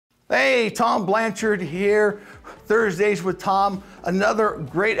Hey, Tom Blanchard here, Thursdays with Tom. Another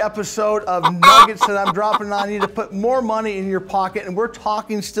great episode of nuggets that I'm dropping on you to put more money in your pocket. And we're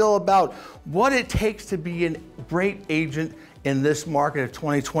talking still about what it takes to be a great agent in this market of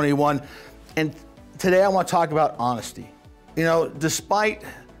 2021. And today I want to talk about honesty. You know, despite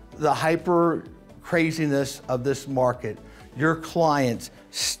the hyper craziness of this market, your clients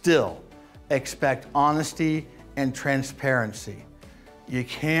still expect honesty and transparency. You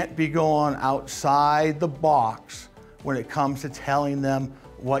can't be going outside the box when it comes to telling them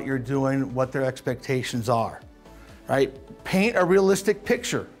what you're doing, what their expectations are, right? Paint a realistic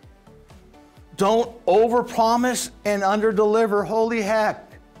picture. Don't overpromise and underdeliver. Holy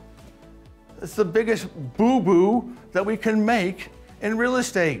heck. It's the biggest boo-boo that we can make in real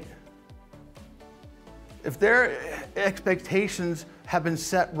estate. If their expectations have been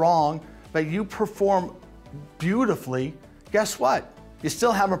set wrong, but you perform beautifully, guess what? You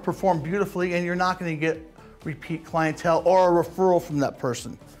still haven't performed beautifully and you're not going to get repeat clientele or a referral from that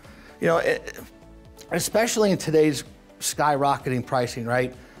person. You know, especially in today's skyrocketing pricing,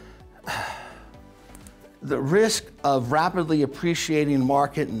 right? The risk of rapidly appreciating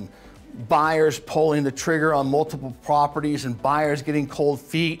market and buyers pulling the trigger on multiple properties and buyers getting cold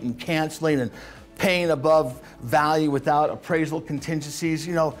feet and canceling and paying above value without appraisal contingencies,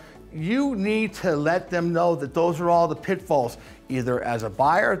 you know, you need to let them know that those are all the pitfalls. Either as a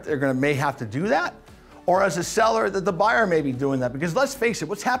buyer, they're may have to do that, or as a seller, that the buyer may be doing that. Because let's face it,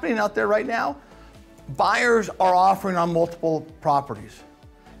 what's happening out there right now, buyers are offering on multiple properties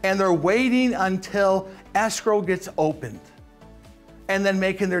and they're waiting until escrow gets opened and then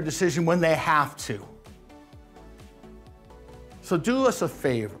making their decision when they have to. So do us a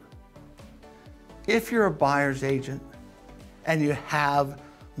favor. If you're a buyer's agent and you have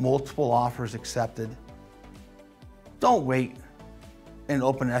multiple offers accepted, don't wait and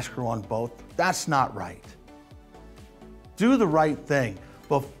open escrow on both. That's not right. Do the right thing,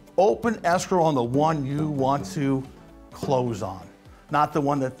 but open escrow on the one you want to close on, not the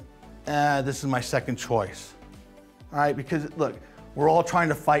one that, this is my second choice. All right, because look, we're all trying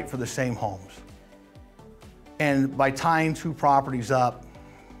to fight for the same homes. And by tying two properties up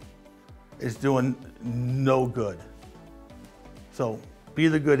is doing no good. So be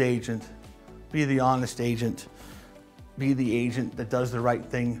the good agent, be the honest agent, be the agent that does the right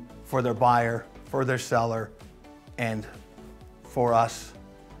thing for their buyer, for their seller, and for us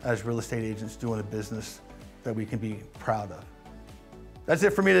as real estate agents doing a business that we can be proud of. That's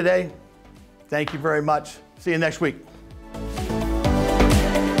it for me today. Thank you very much. See you next week.